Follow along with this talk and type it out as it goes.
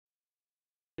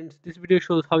And this video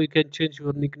shows how you can change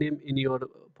your nickname in your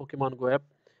Pokemon Go app.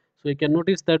 So you can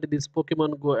notice that this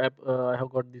Pokemon Go app, I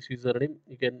have got this username.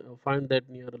 You can find that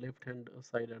near the left hand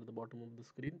side at the bottom of the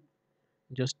screen.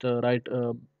 Just right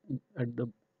at the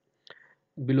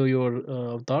below your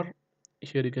avatar.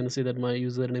 Here you can see that my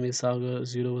username is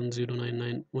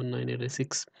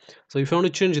saga0109919886. So if you want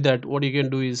to change that, what you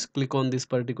can do is click on this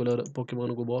particular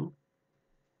Pokemon Go ball,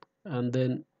 and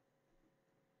then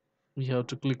we have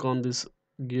to click on this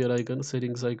gear icon,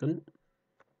 settings icon,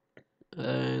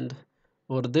 and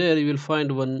over there you will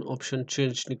find one option,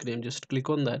 change nickname. Just click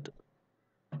on that,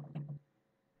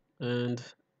 and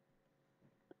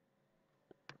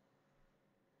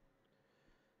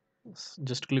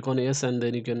just click on yes, and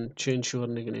then you can change your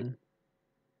nickname.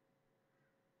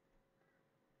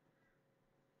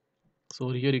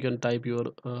 So here you can type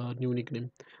your new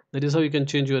nickname. That is how you can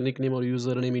change your nickname or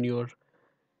username in your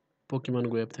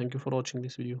Pokemon Go app. Thank you for watching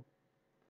this video.